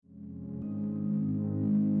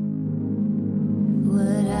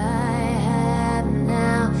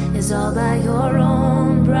is all by your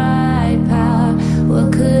own bright power.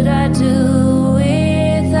 What could I do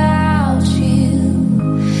without you?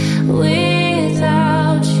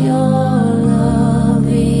 Without your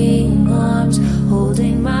loving arms,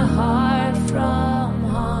 holding my heart from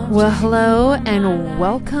harm. Well, hello and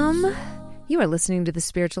welcome. You are listening to the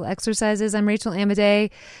Spiritual Exercises. I'm Rachel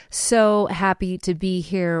Amadei. So happy to be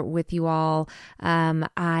here with you all.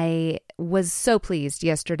 I was so pleased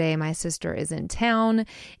yesterday. My sister is in town,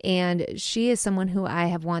 and she is someone who I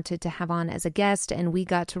have wanted to have on as a guest, and we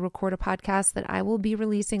got to record a podcast that I will be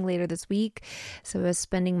releasing later this week. So I was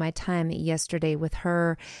spending my time yesterday with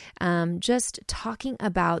her, just talking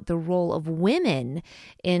about the role of women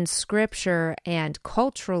in Scripture and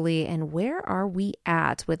culturally, and where are we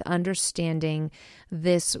at with understanding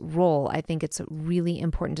this role. I think it's a really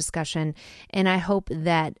important discussion, and I hope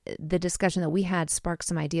that the discussion that we had sparks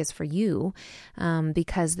some ideas for you,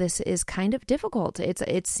 because this is kind of difficult.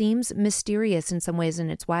 It seems mysterious in some ways,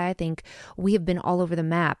 and it's why I think we have been all over the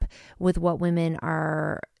map with what women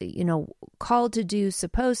are, called to do,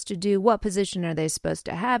 supposed to do, what position are they supposed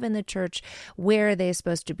to have in the church, where are they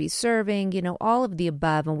supposed to be serving, all of the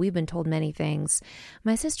above, and we've been told many things.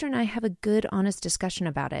 My sister and I have a good, honest discussion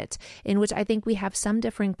about it, in which I think we have some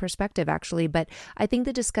differing perspective, actually, but I think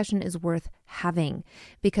the discussion is worth having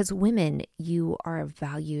because women, you are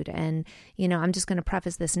valued. And, I'm just going to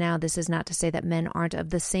preface this now. This is not to say that men aren't of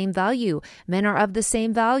the same value. Men are of the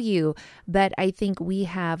same value, but I think we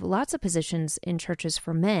have lots of positions in churches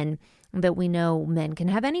for men that we know men can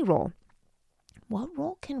have any role. What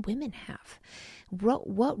role can women have?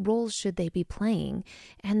 What roles should they be playing?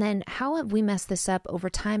 And then how have we messed this up over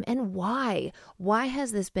time, and why? Why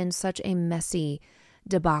has this been such a messy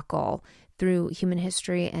debacle through human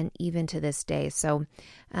history and even to this day? So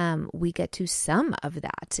we get to some of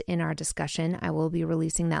that in our discussion. I will be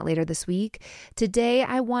releasing that later this week. Today,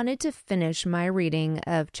 I wanted to finish my reading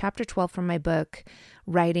of chapter 12 from my book,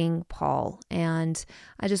 Writing Paul. And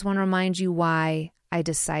I just want to remind you why I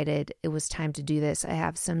decided it was time to do this. I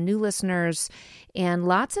have some new listeners, and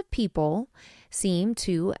lots of people seem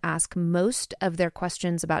to ask most of their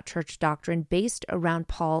questions about church doctrine based around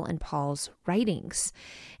Paul and Paul's writings.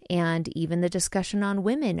 And even the discussion on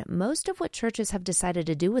women, most of what churches have decided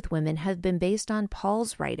to do with women have been based on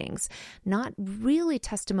Paul's writings, not really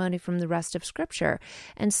testimony from the rest of Scripture.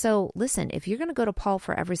 And so, listen, if you're going to go to Paul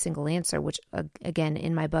for every single answer, which again,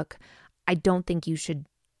 in my book, I don't think you should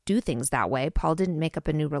do things that way. Paul didn't make up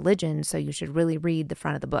a new religion, so you should really read the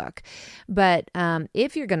front of the book. But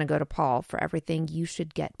if you're going to go to Paul for everything, you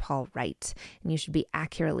should get Paul right, and you should be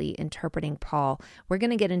accurately interpreting Paul. We're going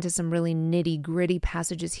to get into some really nitty-gritty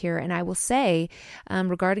passages here, and I will say,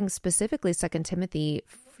 regarding specifically 2 Timothy,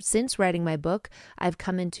 since writing my book, I've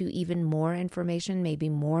come into even more information, maybe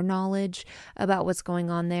more knowledge about what's going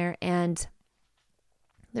on there, and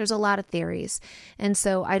there's a lot of theories. And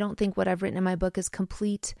so I don't think what I've written in my book is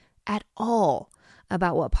complete at all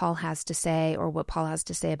about what Paul has to say or what Paul has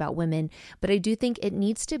to say about women. But I do think it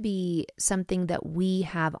needs to be something that we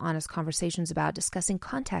have honest conversations about, discussing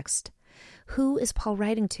context. Who is Paul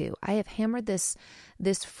writing to? I have hammered this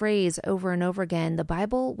phrase over and over again. The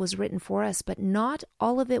Bible was written for us, but not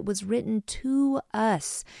all of it was written to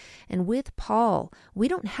us. And with Paul, we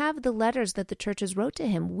don't have the letters that the churches wrote to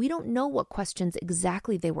him. We don't know what questions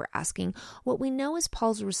exactly they were asking. What we know is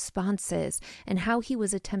Paul's responses and how he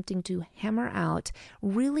was attempting to hammer out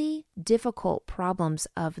really difficult problems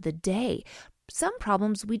of the day. Some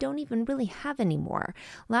problems we don't even really have anymore.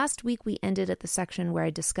 Last week, we ended at the section where I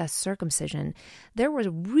discussed circumcision. There were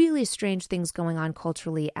really strange things going on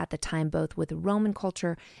culturally at the time, both with Roman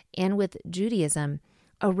culture and with Judaism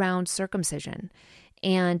around circumcision.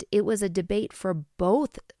 And it was a debate for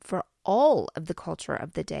all of the culture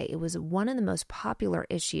of the day. It was one of the most popular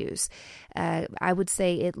issues. I would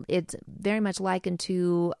say it's very much likened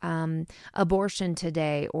to abortion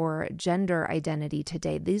today or gender identity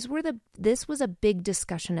today. This was a big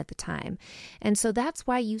discussion at the time. And so that's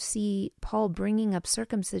why you see Paul bringing up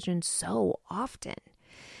circumcision so often.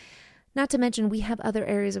 Not to mention, we have other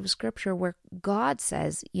areas of Scripture where God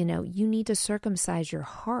says, you need to circumcise your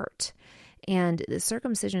heart. And the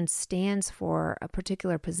circumcision stands for a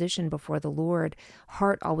particular position before the Lord.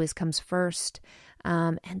 Heart always comes first,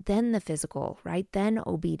 and then the physical, right? Then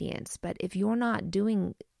obedience. But if you're not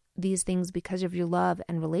doing these things because of your love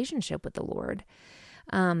and relationship with the Lord,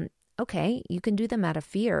 okay, you can do them out of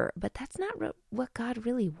fear, but that's not what God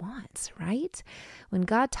really wants, right? When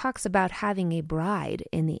God talks about having a bride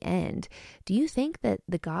in the end, do you think that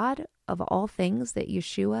the God of all things, that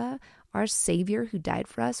Yeshua, our Savior who died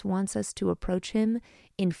for us, wants us to approach him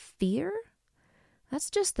in fear? That's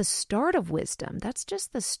just the start of wisdom. That's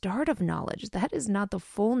just the start of knowledge. That is not the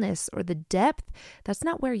fullness or the depth. That's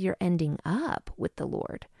not where you're ending up with the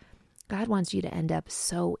Lord. God wants you to end up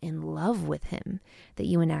so in love with him that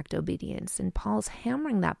you enact obedience. And Paul's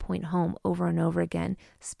hammering that point home over and over again,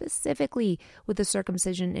 specifically with the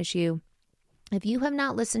circumcision issue. If you have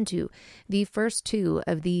not listened to the first two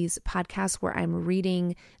of these podcasts where I'm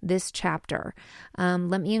reading this chapter,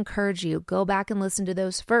 let me encourage you, go back and listen to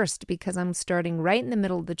those first, because I'm starting right in the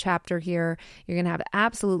middle of the chapter here. You're going to have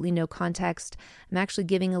absolutely no context. I'm actually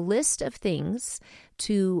giving a list of things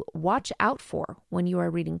to watch out for when you are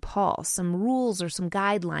reading Paul, some rules or some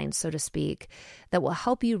guidelines, so to speak, that will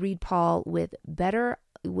help you read Paul with better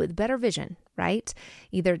vision, right?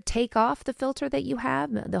 Either take off the filter that you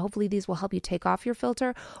have. Hopefully these will help you take off your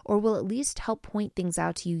filter, or will at least help point things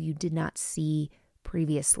out to you did not see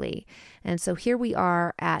previously. And so here we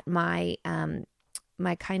are at my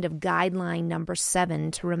kind of guideline number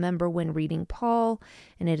 7 to remember when reading Paul,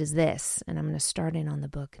 and it is this, and I'm going to start in on the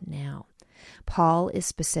book now. Paul is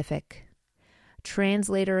specific.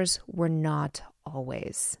 Translators were not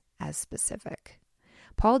always as specific.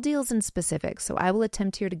 Paul deals in specifics, so I will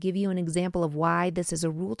attempt here to give you an example of why this is a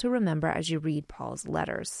rule to remember as you read Paul's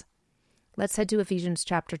letters. Let's head to Ephesians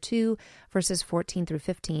chapter 2, verses 14 through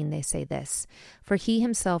 15. They say this: "For he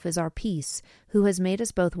himself is our peace, who has made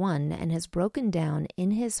us both one, and has broken down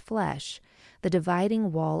in his flesh the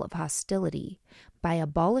dividing wall of hostility, by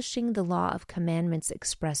abolishing the law of commandments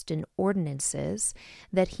expressed in ordinances,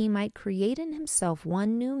 that he might create in himself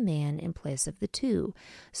one new man in place of the two,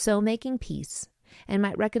 so making peace, and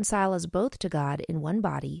might reconcile us both to God in one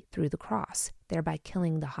body through the cross, thereby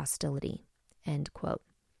killing the hostility." End quote.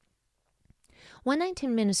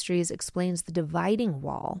 119 Ministries explains the dividing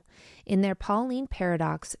wall in their Pauline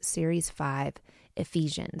Paradox Series 5,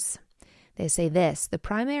 Ephesians. They say this: the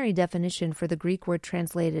primary definition for the Greek word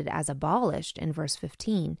translated as abolished in verse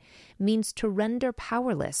 15 means to render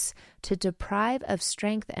powerless, to deprive of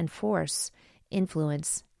strength and force,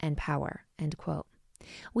 influence, and power. End quote.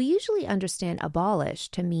 We usually understand abolish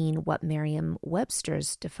to mean what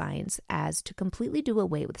Merriam-Webster's defines as to completely do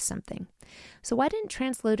away with something. So why didn't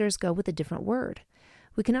translators go with a different word?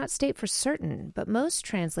 We cannot state for certain, but most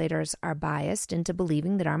translators are biased into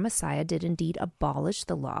believing that our Messiah did indeed abolish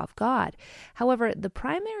the law of God. However, the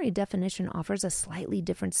primary definition offers a slightly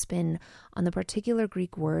different spin on the particular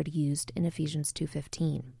Greek word used in Ephesians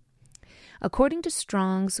 2:15. According to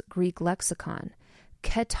Strong's Greek lexicon,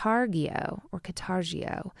 katargio,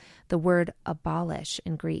 the word abolish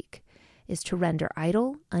in Greek, is to render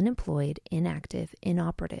idle, unemployed, inactive,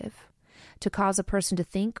 inoperative, to cause a person to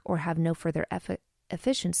think or have no further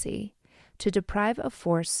efficiency, to deprive of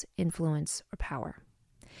force, influence, or power.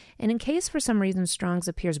 And in case for some reason Strong's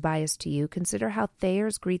appears biased to you, consider how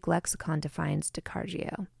Thayer's Greek lexicon defines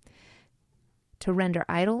katargio: to render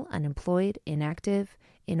idle, unemployed, inactive,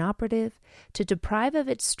 inoperative, to deprive of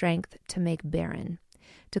its strength, to make barren,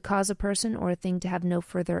 to cause a person or a thing to have no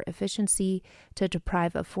further efficiency, to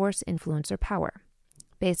deprive of force, influence, or power.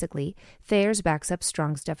 Basically, Thayer's backs up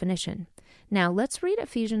Strong's definition. Now, let's read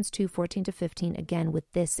Ephesians 2:14-15 again with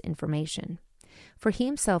this information. "For he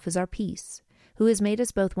himself is our peace, who has made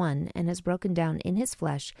us both one, and has broken down in his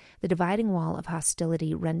flesh the dividing wall of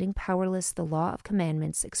hostility, rendering powerless the law of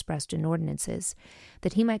commandments expressed in ordinances,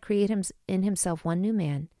 that he might create in himself one new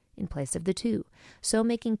man in place of the two, so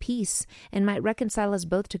making peace, and might reconcile us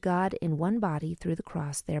both to God in one body through the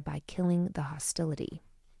cross, thereby killing the hostility."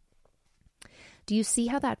 Do you see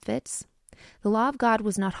how that fits? The law of God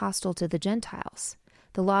was not hostile to the Gentiles.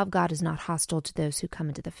 The law of God is not hostile to those who come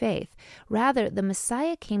into the faith. Rather, the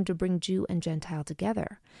Messiah came to bring Jew and Gentile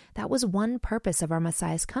together. That was one purpose of our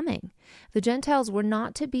Messiah's coming. The Gentiles were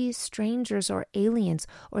not to be strangers or aliens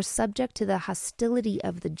or subject to the hostility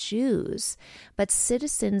of the Jews, but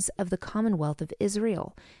citizens of the commonwealth of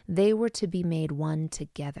Israel. They were to be made one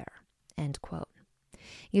together. End quote.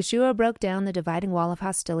 Yeshua broke down the dividing wall of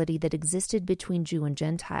hostility that existed between Jew and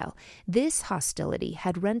Gentile. This hostility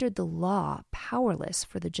had rendered the law powerless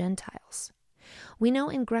for the Gentiles. We know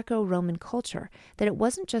in Greco-Roman culture that it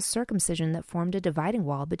wasn't just circumcision that formed a dividing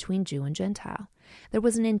wall between Jew and Gentile. There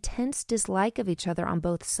was an intense dislike of each other on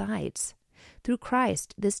both sides. Through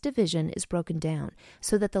Christ, this division is broken down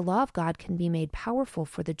so that the law of God can be made powerful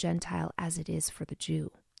for the Gentile as it is for the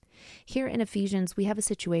Jew. Here in Ephesians, we have a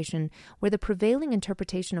situation where the prevailing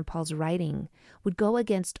interpretation of Paul's writing would go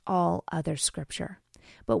against all other scripture.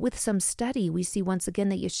 But with some study, we see once again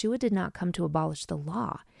that Yeshua did not come to abolish the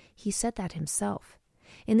law. He said that himself.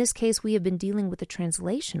 In this case, we have been dealing with a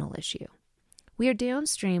translational issue. We are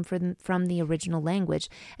downstream from the original language,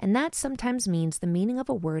 and that sometimes means the meaning of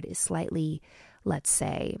a word is slightly, let's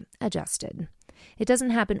say, adjusted. It doesn't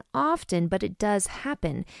happen often, but it does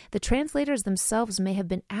happen. The translators themselves may have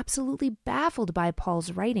been absolutely baffled by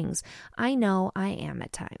Paul's writings. I know I am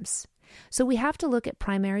at times. So we have to look at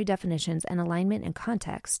primary definitions and alignment and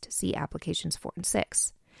context. See applications 4 and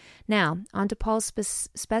 6. Now, on to Paul's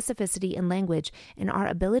specificity in language and our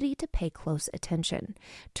ability to pay close attention.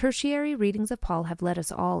 Tertiary readings of Paul have led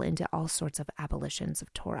us all into all sorts of abolitions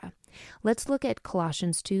of Torah. Let's look at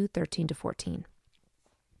Colossians 2:13-14.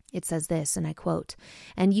 It says this, and I quote,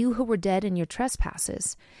 "And you who were dead in your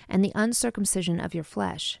trespasses and the uncircumcision of your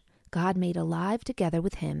flesh, God made alive together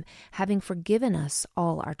with him, having forgiven us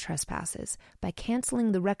all our trespasses, by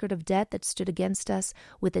canceling the record of debt that stood against us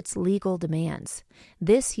with its legal demands.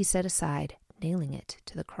 This he set aside, nailing it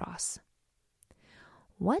to the cross."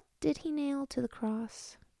 What did he nail to the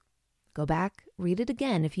cross? Go back, read it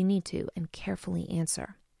again if you need to, and carefully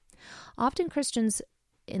answer. Often Christians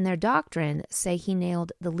in their doctrine say he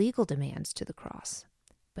nailed the legal demands to the cross.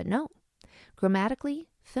 But no, grammatically,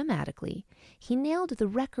 thematically, he nailed the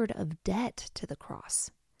record of debt to the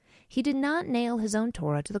cross. He did not nail his own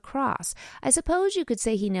Torah to the cross. I suppose you could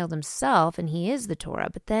say he nailed himself and he is the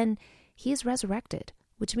Torah, but then he is resurrected,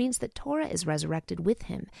 which means that Torah is resurrected with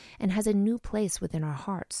him and has a new place within our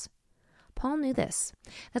hearts. Paul knew this.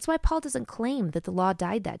 That's why Paul doesn't claim that the law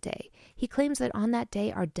died that day. He claims that on that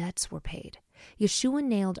day our debts were paid. Yeshua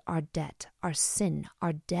nailed our debt, our sin,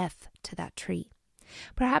 our death to that tree.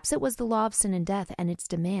 Perhaps it was the law of sin and death and its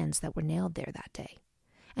demands that were nailed there that day.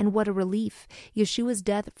 And what a relief. Yeshua's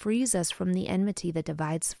death frees us from the enmity that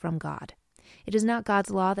divides from God. It is not God's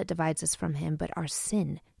law that divides us from him, but our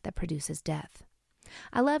sin that produces death.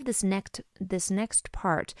 I love this next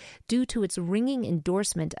part due to its ringing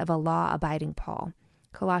endorsement of a law-abiding Paul.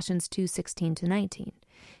 Colossians 2:16-19.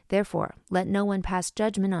 "Therefore, let no one pass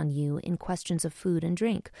judgment on you in questions of food and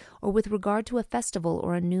drink, or with regard to a festival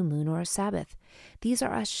or a new moon or a Sabbath. These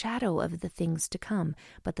are a shadow of the things to come,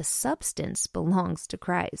 but the substance belongs to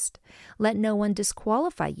Christ. Let no one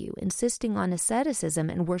disqualify you, insisting on asceticism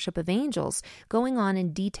and worship of angels, going on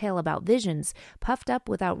in detail about visions, puffed up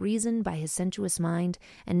without reason by his sensuous mind,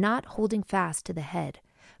 and not holding fast to the head,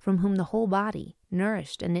 from whom the whole body,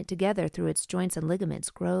 nourished and knit together through its joints and ligaments,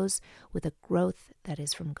 grows with a growth that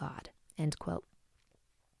is from God." End quote.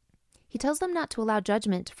 He tells them not to allow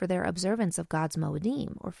judgment for their observance of God's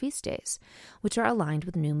Moedim, or feast days, which are aligned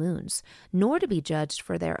with new moons, nor to be judged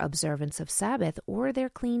for their observance of Sabbath or their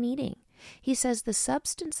clean eating. He says the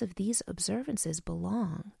substance of these observances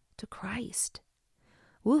belong to Christ.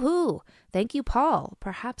 Woohoo! Thank you, Paul.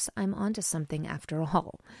 Perhaps I'm onto something after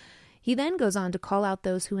all. He then goes on to call out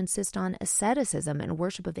those who insist on asceticism and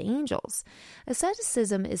worship of angels.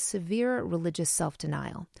 Asceticism is severe religious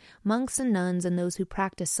self-denial. Monks and nuns and those who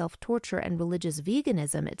practice self-torture and religious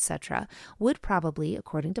veganism, etc., would probably,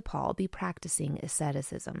 according to Paul, be practicing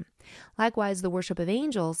asceticism. Likewise, the worship of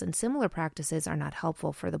angels and similar practices are not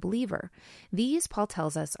helpful for the believer. These, Paul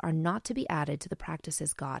tells us, are not to be added to the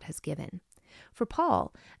practices God has given. For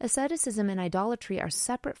Paul, asceticism and idolatry are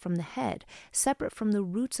separate from the head, separate from the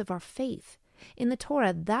roots of our faith. In the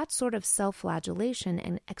Torah, that sort of self-flagellation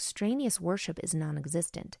and extraneous worship is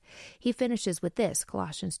non-existent. He finishes with this,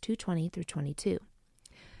 Colossians 2:20-22.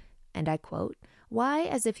 And I quote, "Why,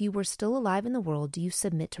 as if you were still alive in the world, do you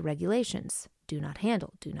submit to regulations? Do not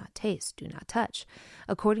handle, do not taste, do not touch,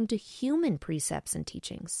 according to human precepts and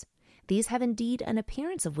teachings. These have indeed an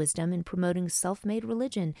appearance of wisdom in promoting self-made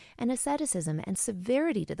religion and asceticism and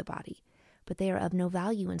severity to the body, but they are of no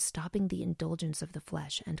value in stopping the indulgence of the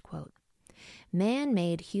flesh." End quote.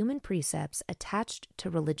 Man-made human precepts attached to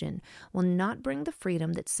religion will not bring the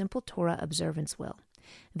freedom that simple Torah observance will.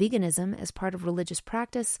 Veganism as part of religious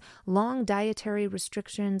practice, long dietary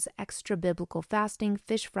restrictions, extra-biblical fasting,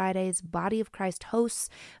 fish Fridays, body of Christ hosts,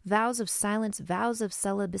 vows of silence, vows of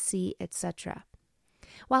celibacy, etc.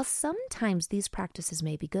 While sometimes these practices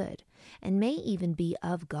may be good, and may even be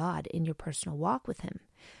of God in your personal walk with him,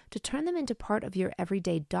 to turn them into part of your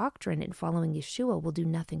everyday doctrine in following Yeshua will do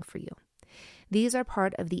nothing for you. These are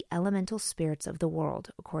part of the elemental spirits of the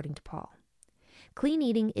world, according to Paul. Clean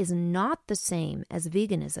eating is not the same as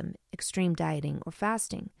veganism, extreme dieting, or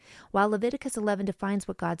fasting. While Leviticus 11 defines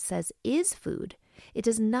what God says is food, it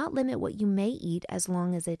does not limit what you may eat as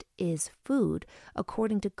long as it is food,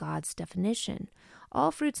 according to God's definition.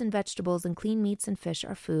 All fruits and vegetables and clean meats and fish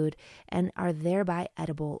are food and are thereby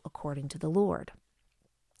edible according to the Lord.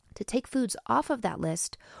 To take foods off of that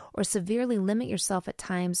list or severely limit yourself at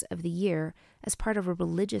times of the year as part of a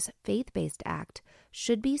religious faith-based act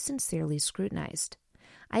should be sincerely scrutinized.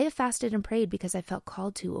 I have fasted and prayed because I felt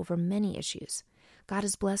called to over many issues. God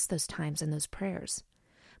has blessed those times and those prayers.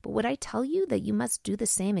 But would I tell you that you must do the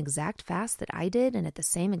same exact fast that I did and at the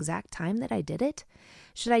same exact time that I did it?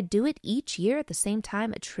 Should I do it each year at the same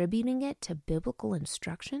time, attributing it to biblical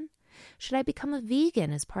instruction? Should I become a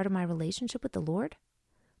vegan as part of my relationship with the Lord?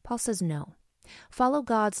 Paul says no. Follow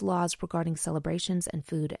God's laws regarding celebrations and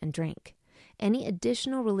food and drink. Any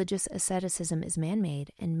additional religious asceticism is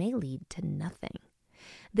man-made and may lead to nothing.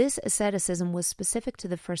 This asceticism was specific to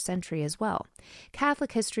the first century as well.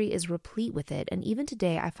 Catholic history is replete with it, and even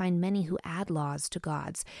today I find many who add laws to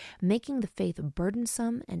God's, making the faith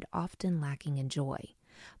burdensome and often lacking in joy.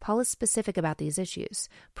 Paul is specific about these issues,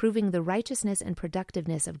 proving the righteousness and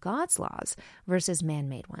productiveness of God's laws versus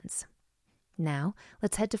man-made ones. Now,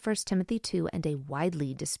 let's head to 1 Timothy 2 and a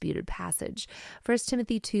widely disputed passage. 1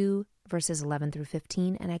 Timothy 2, verses 11 through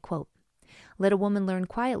 15, and I quote, "Let a woman learn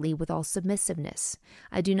quietly with all submissiveness.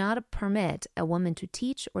 I do not permit a woman to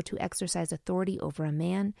teach or to exercise authority over a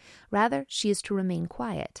man. Rather, she is to remain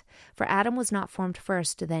quiet. For Adam was not formed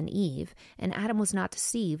first, then Eve, and Adam was not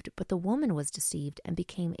deceived, but the woman was deceived and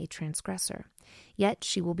became a transgressor. Yet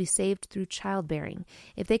she will be saved through childbearing,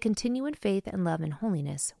 if they continue in faith and love and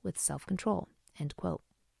holiness with self-control." End quote.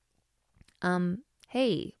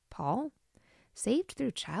 Hey, Paul, saved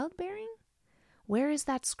through childbearing? Where is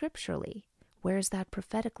that scripturally? Where is that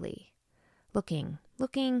prophetically? Looking,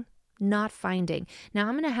 not finding. Now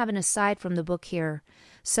I'm going to have an aside from the book here.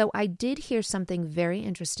 So I did hear something very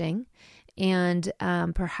interesting, and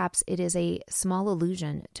perhaps it is a small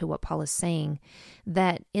allusion to what Paul is saying,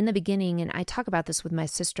 that in the beginning, and I talk about this with my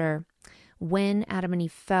sister, when Adam and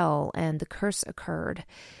Eve fell and the curse occurred,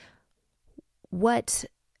 what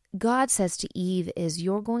God says to Eve is,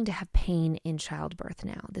 you're going to have pain in childbirth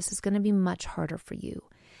now. This is going to be much harder for you.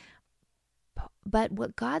 But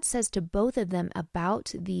what God says to both of them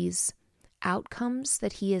about these outcomes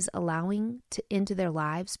that he is allowing into their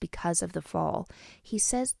lives because of the fall, he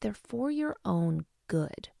says they're for your own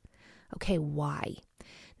good. Okay, why?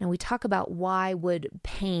 Now we talk about why would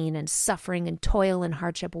pain and suffering and toil and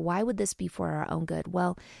hardship, why would this be for our own good?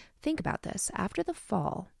 Well, think about this. After the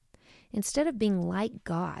fall, instead of being like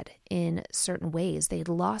God in certain ways, they had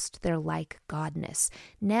lost their like Godness.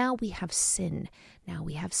 Now we have sin. Now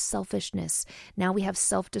we have selfishness. Now we have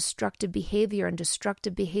self-destructive behavior and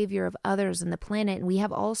destructive behavior of others and the planet. And we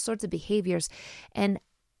have all sorts of behaviors. And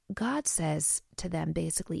God says to them,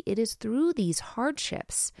 basically, it is through these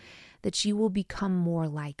hardships that you will become more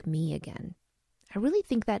like me again. I really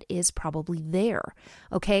think that is probably there.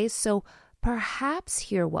 Okay, so perhaps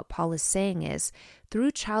here what Paul is saying is,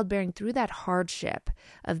 through childbearing, through that hardship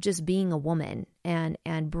of just being a woman and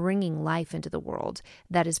bringing life into the world,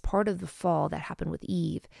 that is part of the fall that happened with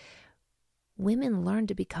Eve, women learn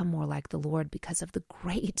to become more like the Lord because of the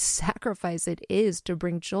great sacrifice it is to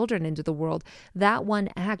bring children into the world. That one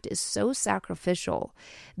act is so sacrificial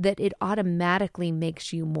that it automatically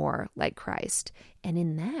makes you more like Christ. And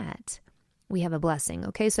in that, we have a blessing.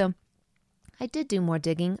 Okay, so I did do more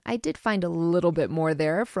digging. I did find a little bit more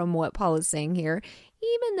there from what Paul is saying here,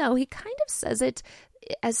 even though he kind of says it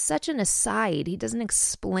as such an aside. He doesn't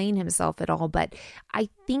explain himself at all, but I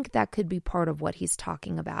think that could be part of what he's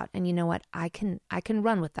talking about. And you know what? I can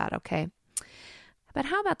run with that, okay? But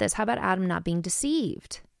how about this? How about Adam not being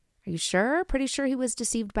deceived? Are you sure? Pretty sure he was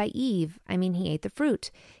deceived by Eve. I mean, he ate the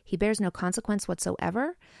fruit. He bears no consequence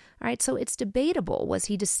whatsoever. All right, so it's debatable. Was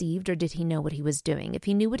he deceived or did he know what he was doing? If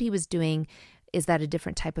he knew what he was doing, is that a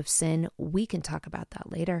different type of sin? We can talk about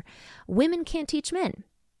that later. Women can't teach men.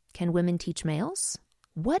 Can women teach males?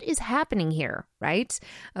 What is happening here, right?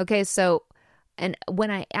 Okay, so, and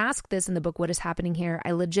when I ask this in the book, what is happening here,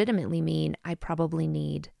 I legitimately mean I probably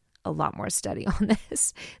need a lot more study on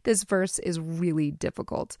this. This verse is really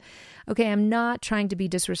difficult. Okay, I'm not trying to be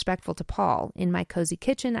disrespectful to Paul. In my cozy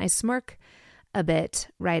kitchen, I smirk a bit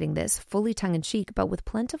writing this, fully tongue-in-cheek, but with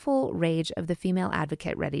plentiful rage of the female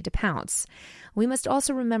advocate ready to pounce. We must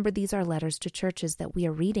also remember these are letters to churches that we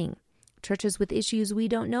are reading. Churches with issues we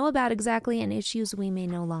don't know about exactly and issues we may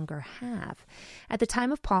no longer have. At the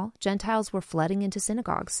time of Paul, Gentiles were flooding into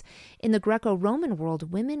synagogues. In the Greco-Roman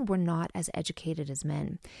world, women were not as educated as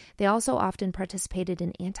men. They also often participated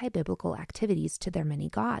in anti-biblical activities to their many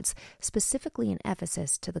gods, specifically in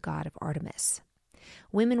Ephesus to the god of Artemis.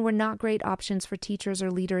 Women were not great options for teachers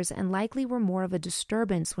or leaders and likely were more of a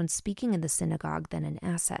disturbance when speaking in the synagogue than an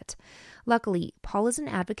asset. Luckily, Paul is an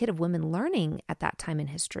advocate of women learning at that time in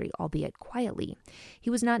history, albeit quietly.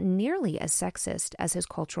 He was not nearly as sexist as his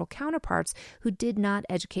cultural counterparts who did not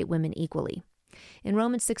educate women equally. In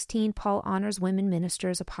Romans 16, Paul honors women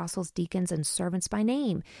ministers, apostles, deacons, and servants by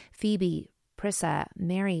name: Phoebe, Prisca,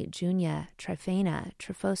 Mary, Junia, Tryphena,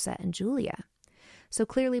 Tryphosa, and Julia. So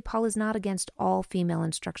clearly, Paul is not against all female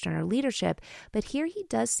instruction or leadership, but here he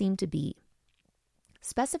does seem to be.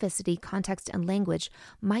 Specificity, context, and language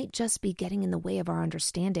might just be getting in the way of our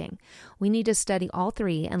understanding. We need to study all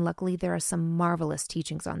three, and luckily there are some marvelous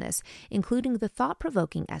teachings on this, including the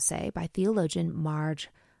thought-provoking essay by theologian Marge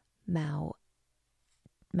Mowczko.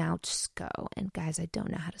 And guys, I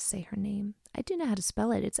don't know how to say her name. I do know how to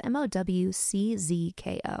spell it. It's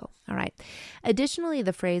Mowczko. All right. Additionally,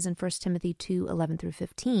 the phrase in 1 Timothy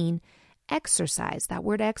 2:11-15, exercise, that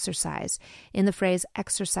word exercise, in the phrase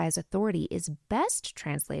exercise authority is best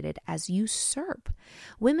translated as usurp.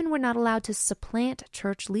 Women were not allowed to supplant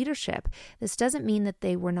church leadership. This doesn't mean that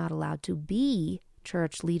they were not allowed to be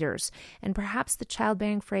church leaders. And perhaps the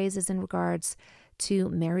childbearing phrase is in regards to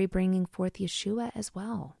Mary bringing forth Yeshua as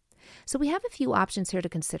well. So we have a few options here to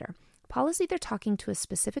consider. Paul is either talking to a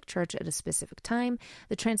specific church at a specific time,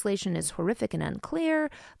 the translation is horrific and unclear,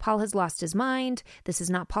 Paul has lost his mind, this is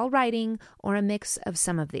not Paul writing, or a mix of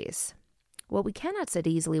some of these. What we cannot sit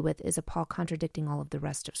easily with is a Paul contradicting all of the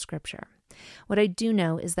rest of Scripture. What I do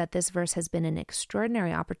know is that this verse has been an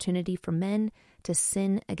extraordinary opportunity for men to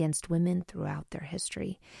sin against women throughout their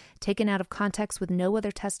history. Taken out of context with no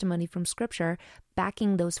other testimony from Scripture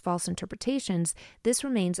backing those false interpretations, this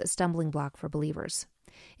remains a stumbling block for believers.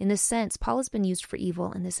 In this sense, Paul has been used for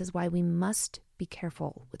evil, and this is why we must be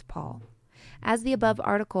careful with Paul. As the above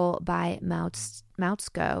article by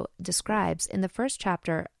Mowczko describes, in the first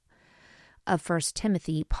chapter of 1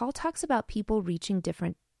 Timothy, Paul talks about people teaching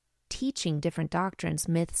different doctrines,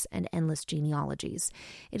 myths, and endless genealogies.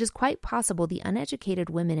 It is quite possible the uneducated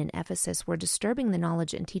women in Ephesus were disturbing the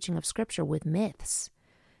knowledge and teaching of Scripture with myths,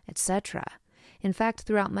 etc. In fact,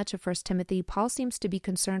 throughout much of 1 Timothy, Paul seems to be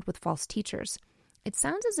concerned with false teachers. It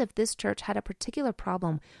sounds as if this church had a particular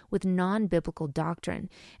problem with non-biblical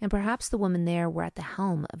doctrine, and perhaps the women there were at the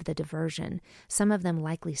helm of the diversion, some of them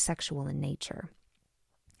likely sexual in nature.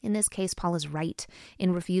 In this case, Paul is right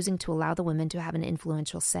in refusing to allow the women to have an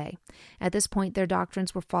influential say. At this point, their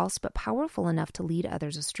doctrines were false but powerful enough to lead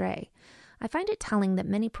others astray. I find it telling that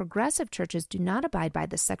many progressive churches do not abide by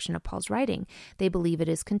this section of Paul's writing. They believe it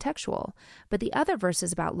is contextual, but the other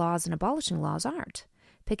verses about laws and abolishing laws aren't.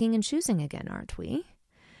 Picking and choosing again, aren't we?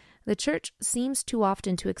 The church seems too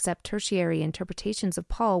often to accept tertiary interpretations of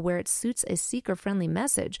Paul where it suits a seeker-friendly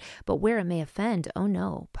message, but where it may offend, oh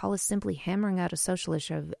no, Paul is simply hammering out a social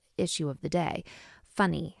issue of the day.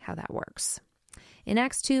 Funny how that works. In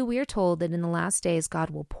Acts 2, we are told that in the last days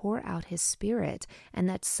God will pour out his Spirit and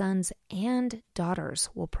that sons and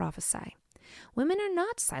daughters will prophesy. Women are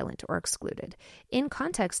not silent or excluded. In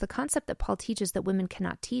context, the concept that Paul teaches that women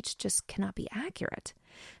cannot teach just cannot be accurate.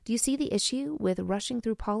 Do you see the issue with rushing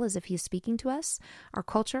through Paul as if he is speaking to us, our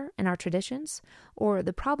culture, and our traditions, or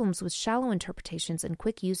the problems with shallow interpretations and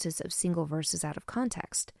quick uses of single verses out of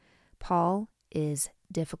context? Paul is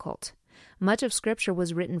difficult. Much of Scripture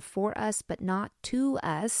was written for us, but not to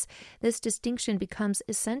us. This distinction becomes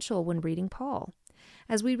essential when reading Paul.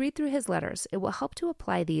 As we read through his letters, it will help to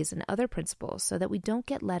apply these and other principles so that we don't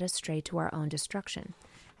get led astray to our own destruction.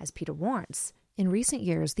 As Peter warns, in recent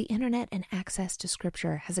years, the internet and access to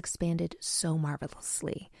Scripture has expanded so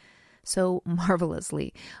marvelously.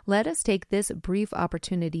 Let us take this brief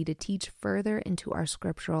opportunity to teach further into our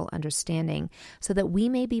scriptural understanding so that we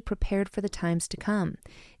may be prepared for the times to come.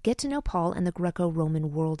 Get to know Paul and the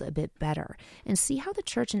Greco-Roman world a bit better and see how the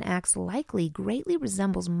church in Acts likely greatly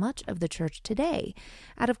resembles much of the church today.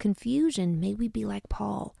 Out of confusion, may we be like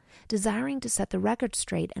Paul, desiring to set the record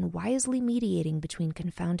straight and wisely mediating between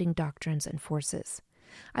confounding doctrines and forces.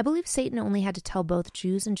 I believe Satan only had to tell both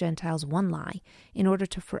Jews and Gentiles one lie in order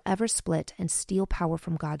to forever split and steal power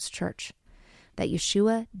from God's church, that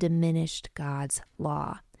Yeshua diminished God's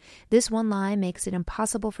law. This one lie makes it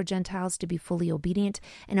impossible for Gentiles to be fully obedient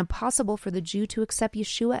and impossible for the Jew to accept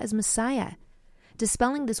Yeshua as Messiah.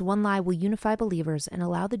 Dispelling this one lie will unify believers and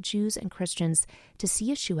allow the Jews and Christians to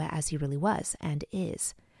see Yeshua as he really was and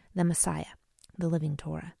is, the Messiah, the living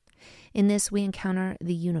Torah. In this, we encounter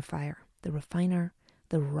the unifier, the refiner,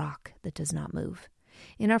 the rock that does not move.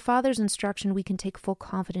 In our Father's instruction, we can take full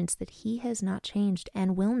confidence that he has not changed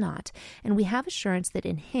and will not, and we have assurance that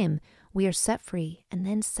in him we are set free and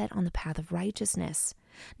then set on the path of righteousness.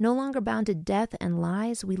 No longer bound to death and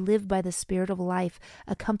lies, we live by the Spirit of life,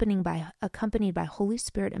 accompanied by Holy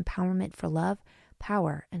Spirit empowerment for love,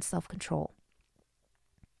 power, and self-control.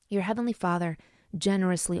 Your Heavenly Father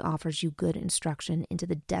generously offers you good instruction into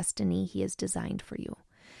the destiny he has designed for you.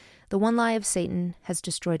 The one lie of Satan has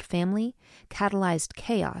destroyed family, catalyzed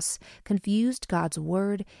chaos, confused God's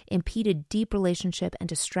word, impeded deep relationship, and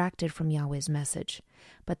distracted from Yahweh's message.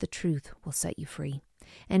 But the truth will set you free.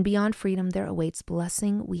 And beyond freedom, there awaits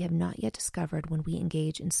blessing we have not yet discovered when we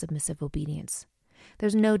engage in submissive obedience.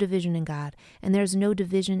 There's no division in God, and there's no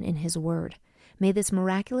division in His word. May this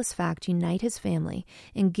miraculous fact unite His family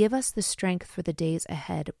and give us the strength for the days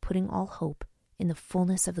ahead, putting all hope in the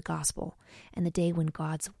fullness of the gospel and the day when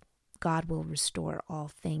God will restore all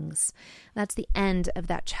things. That's the end of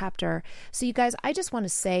that chapter. So you guys, I just want to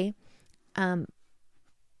say,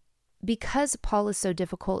 because Paul is so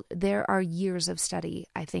difficult, there are years of study,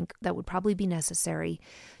 I think, that would probably be necessary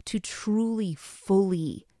to truly,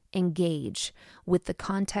 fully engage with the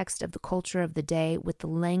context of the culture of the day, with the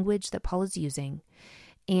language that Paul is using,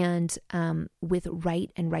 and with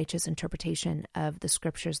right and righteous interpretation of the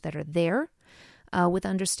scriptures that are there, with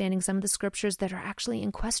understanding some of the scriptures that are actually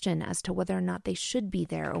in question as to whether or not they should be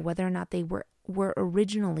there or whether or not they were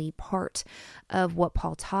originally part of what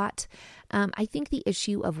Paul taught. I think the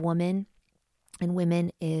issue of women and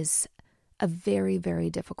women is a very, very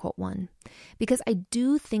difficult one, because I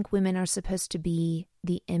do think women are supposed to be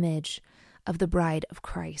the image of the bride of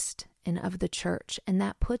Christ and of the church. And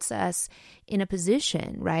that puts us in a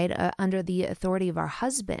position, right, under the authority of our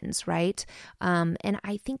husbands, right? And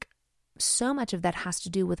I think so much of that has to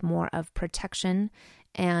do with more of protection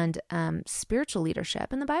and spiritual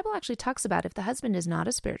leadership. And the Bible actually talks about if the husband is not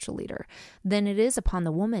a spiritual leader, then it is upon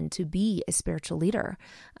the woman to be a spiritual leader.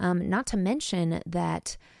 Not to mention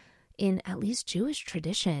that in at least Jewish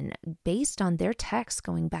tradition, based on their texts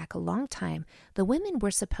going back a long time, the women were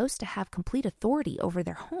supposed to have complete authority over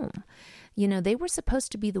their home. You know, they were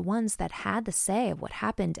supposed to be the ones that had the say of what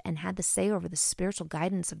happened and had the say over the spiritual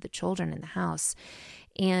guidance of the children in the house.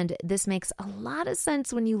 And this makes a lot of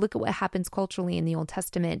sense when you look at what happens culturally in the Old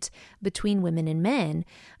Testament between women and men.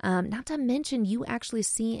 Not to mention, you actually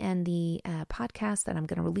see in the podcast that I'm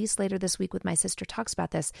going to release later this week with my sister talks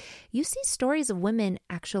about this, you see stories of women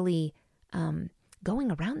actually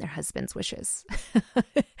going around their husband's wishes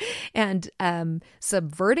and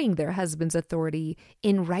subverting their husband's authority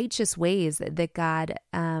in righteous ways that God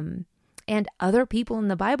and other people in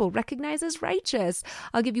the Bible recognize as righteous.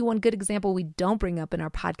 I'll give you one good example we don't bring up in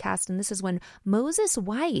our podcast, and this is when Moses'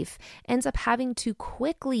 wife ends up having to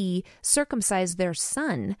quickly circumcise their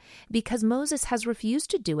son because Moses has refused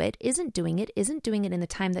to do it, isn't doing it in the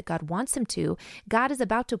time that God wants him to. God is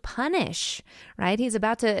about to punish, right? He's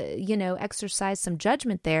about to, exercise some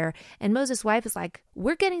judgment there. And Moses' wife is like,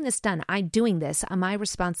 we're getting this done. I'm doing this. My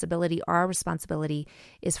responsibility, our responsibility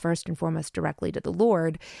is first and foremost directly to the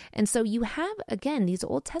Lord. And so you have, again, these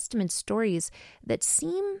Old Testament stories that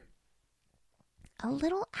seem a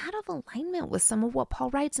little out of alignment with some of what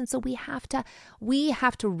Paul writes. And so we have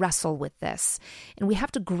to wrestle with this, and we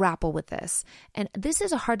have to grapple with this. And this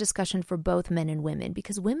is a hard discussion for both men and women,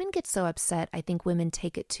 because women get so upset. I think women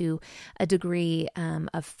take it to a degree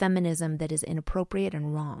of feminism that is inappropriate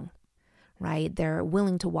and wrong. Right? They're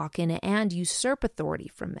willing to walk in and usurp authority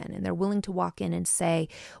from men. And they're willing to walk in and say,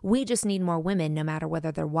 we just need more women, no matter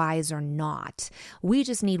whether they're wise or not. We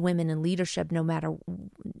just need women in leadership,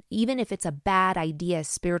 even if it's a bad idea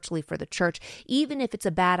spiritually for the church, even if it's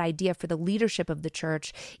a bad idea for the leadership of the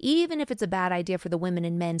church, even if it's a bad idea for the women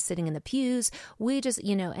and men sitting in the pews. We just,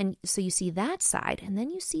 and so you see that side. And then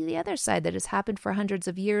you see the other side that has happened for hundreds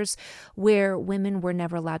of years, where women were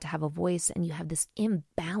never allowed to have a voice. And you have this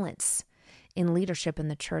imbalance in leadership in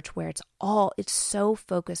the church where it's so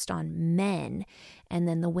focused on men, and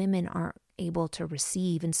then the women aren't able to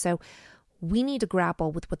receive. And so we need to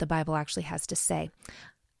grapple with what the Bible actually has to say.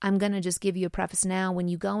 I'm going to just give you a preface now. When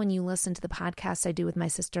you go and you listen to the podcast I do with my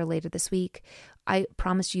sister later this week, I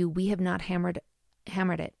promise you, we have not hammered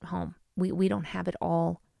it home. We don't have it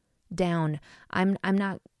all down. I'm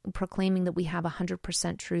not proclaiming that we have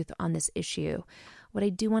 100% truth on this issue. What I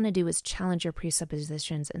do want to do is challenge your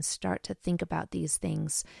presuppositions and start to think about these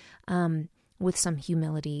things with some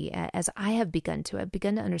humility, as I have begun to. I've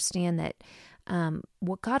begun to understand that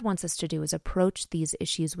what God wants us to do is approach these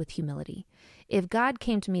issues with humility. If God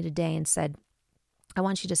came to me today and said, I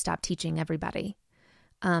want you to stop teaching everybody,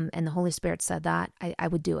 and the Holy Spirit said that, I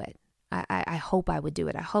would do it. I hope I would do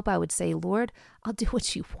it. I hope I would say, Lord, I'll do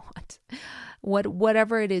what you want.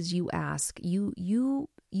 Whatever it is you ask, you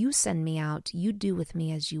send me out, you do with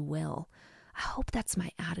me as you will. I hope that's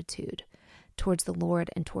my attitude towards the Lord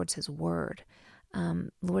and towards his word.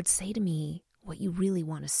 Lord, say to me what you really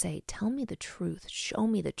want to say. Tell me the truth. Show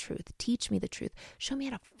me the truth. Teach me the truth. Show me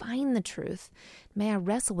how to find the truth. May I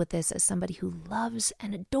wrestle with this as somebody who loves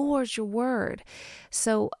and adores your word.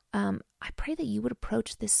 So I pray that you would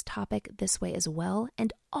approach this topic this way as well,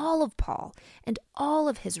 and all of Paul and all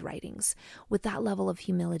of his writings with that level of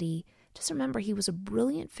humility. Just remember, he was a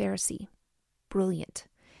brilliant Pharisee. Brilliant.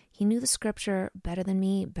 He knew the scripture better than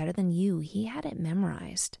me, better than you. He had it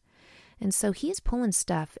memorized. And so he's pulling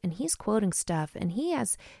stuff and he's quoting stuff and he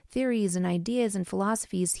has theories and ideas and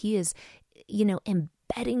philosophies he is,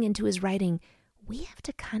 embedding into his writing. We have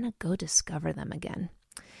to kind of go discover them again.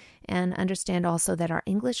 And understand also that our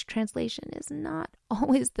English translation is not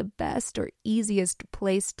always the best or easiest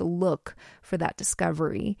place to look for that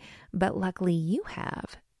discovery. But luckily you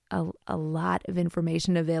have a lot of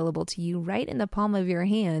information available to you right in the palm of your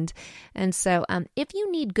hand. And so if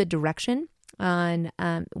you need good direction on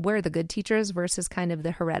where are the good teachers versus kind of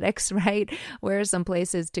the heretics, right? Where are some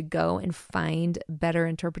places to go and find better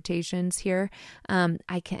interpretations here?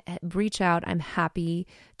 I can reach out. I'm happy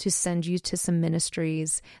to send you to some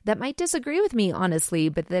ministries that might disagree with me, honestly,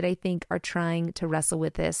 but that I think are trying to wrestle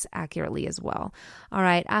with this accurately as well. All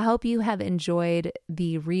right. I hope you have enjoyed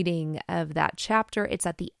the reading of that chapter. It's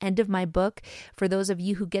at the end of my book. For those of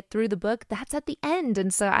you who get through the book, that's at the end.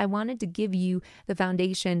 And so I wanted to give you the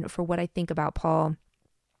foundation for what I think about Paul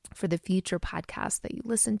for the future podcast that you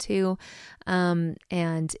listen to.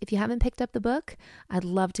 And if you haven't picked up the book, I'd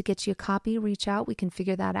love to get you a copy. Reach out. We can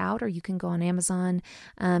figure that out, or you can go on Amazon.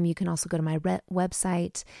 You can also go to my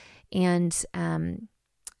website, and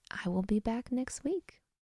I will be back next week.